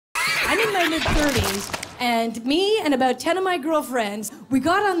I'm in my mid-30s, and me and about 10 of my girlfriends, we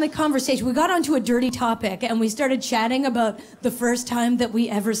got on the conversation, we got onto a dirty topic, and we started chatting about the first time that we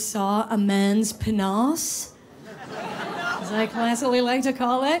ever saw a man's penis. As I classically like to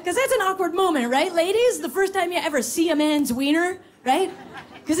call it. Because that's an awkward moment, right, ladies? The first time you ever see a man's wiener, right?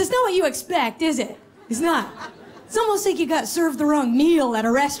 Because it's not what you expect, is it? It's not. It's almost like you got served the wrong meal at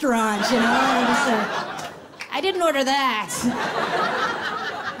a restaurant, you know? I didn't order that.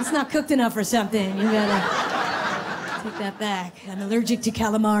 It's not cooked enough or something. You gotta take that back. I'm allergic to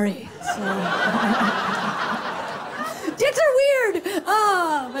calamari, so... Dicks are weird!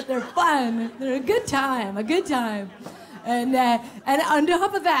 Oh, but they're fun. They're a good time, a good time. And on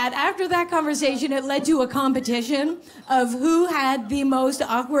top of that, after that conversation, it led to a competition of who had the most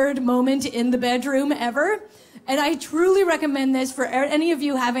awkward moment in the bedroom ever. And I truly recommend this for any of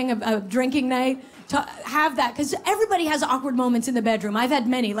you having a drinking night, to have that, because everybody has awkward moments in the bedroom. I've had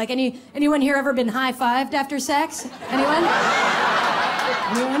many. Like, anyone here ever been high-fived after sex? Anyone?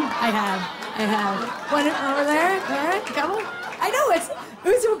 Anyone? I have. One over there? All right, a couple? I know, it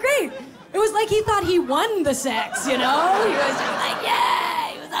was so great. It was like he thought he won the sex, you know? He was just like,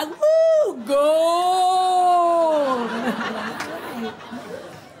 yeah! He was like, woo, gold!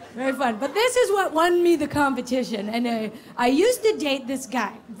 Very fun. But this is what won me the competition. And I used to date this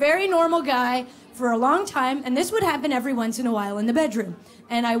guy, very normal guy, for a long time, and this would happen every once in a while in the bedroom.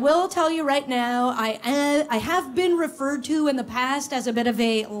 And I will tell you right now, I have been referred to in the past as a bit of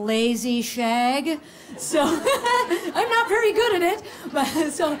a lazy shag. So I'm not very good at it. But,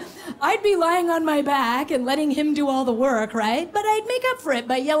 so I'd be lying on my back and letting him do all the work, right? But I'd make up for it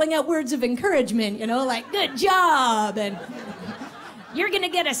by yelling out words of encouragement, you know, like, good job, and you're gonna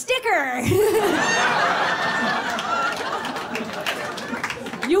get a sticker.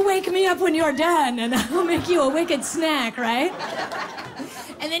 You wake me up when you're done, and I'll make you a wicked snack, right?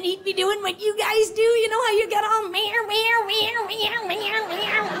 And then he'd be doing what you guys do. You know how you get all meow, meow, meow, meow, meow,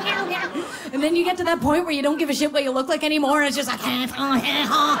 meow, meow, meow. And then you get to that point where you don't give a shit what you look like anymore. It's just like... Oh,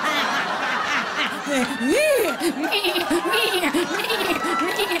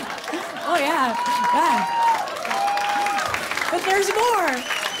 yeah. But there's more.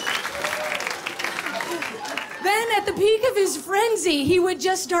 Then, at the peak of his frenzy, he would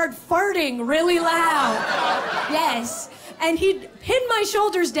just start farting really loud. Yes. And he'd pin my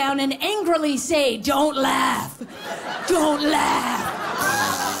shoulders down and angrily say, don't laugh. Don't laugh.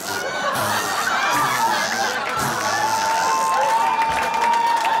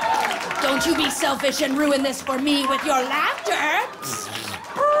 Don't you be selfish and ruin this for me with your laughter.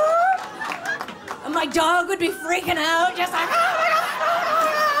 And my dog would be freaking out, just like...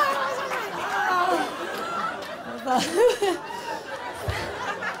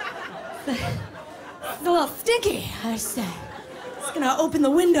 It's a little stinky. I said, just gonna open the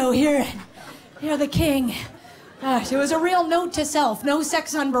window here and hear the king. Gosh, it was a real note to self. No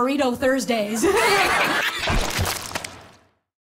sex on Burrito Thursdays.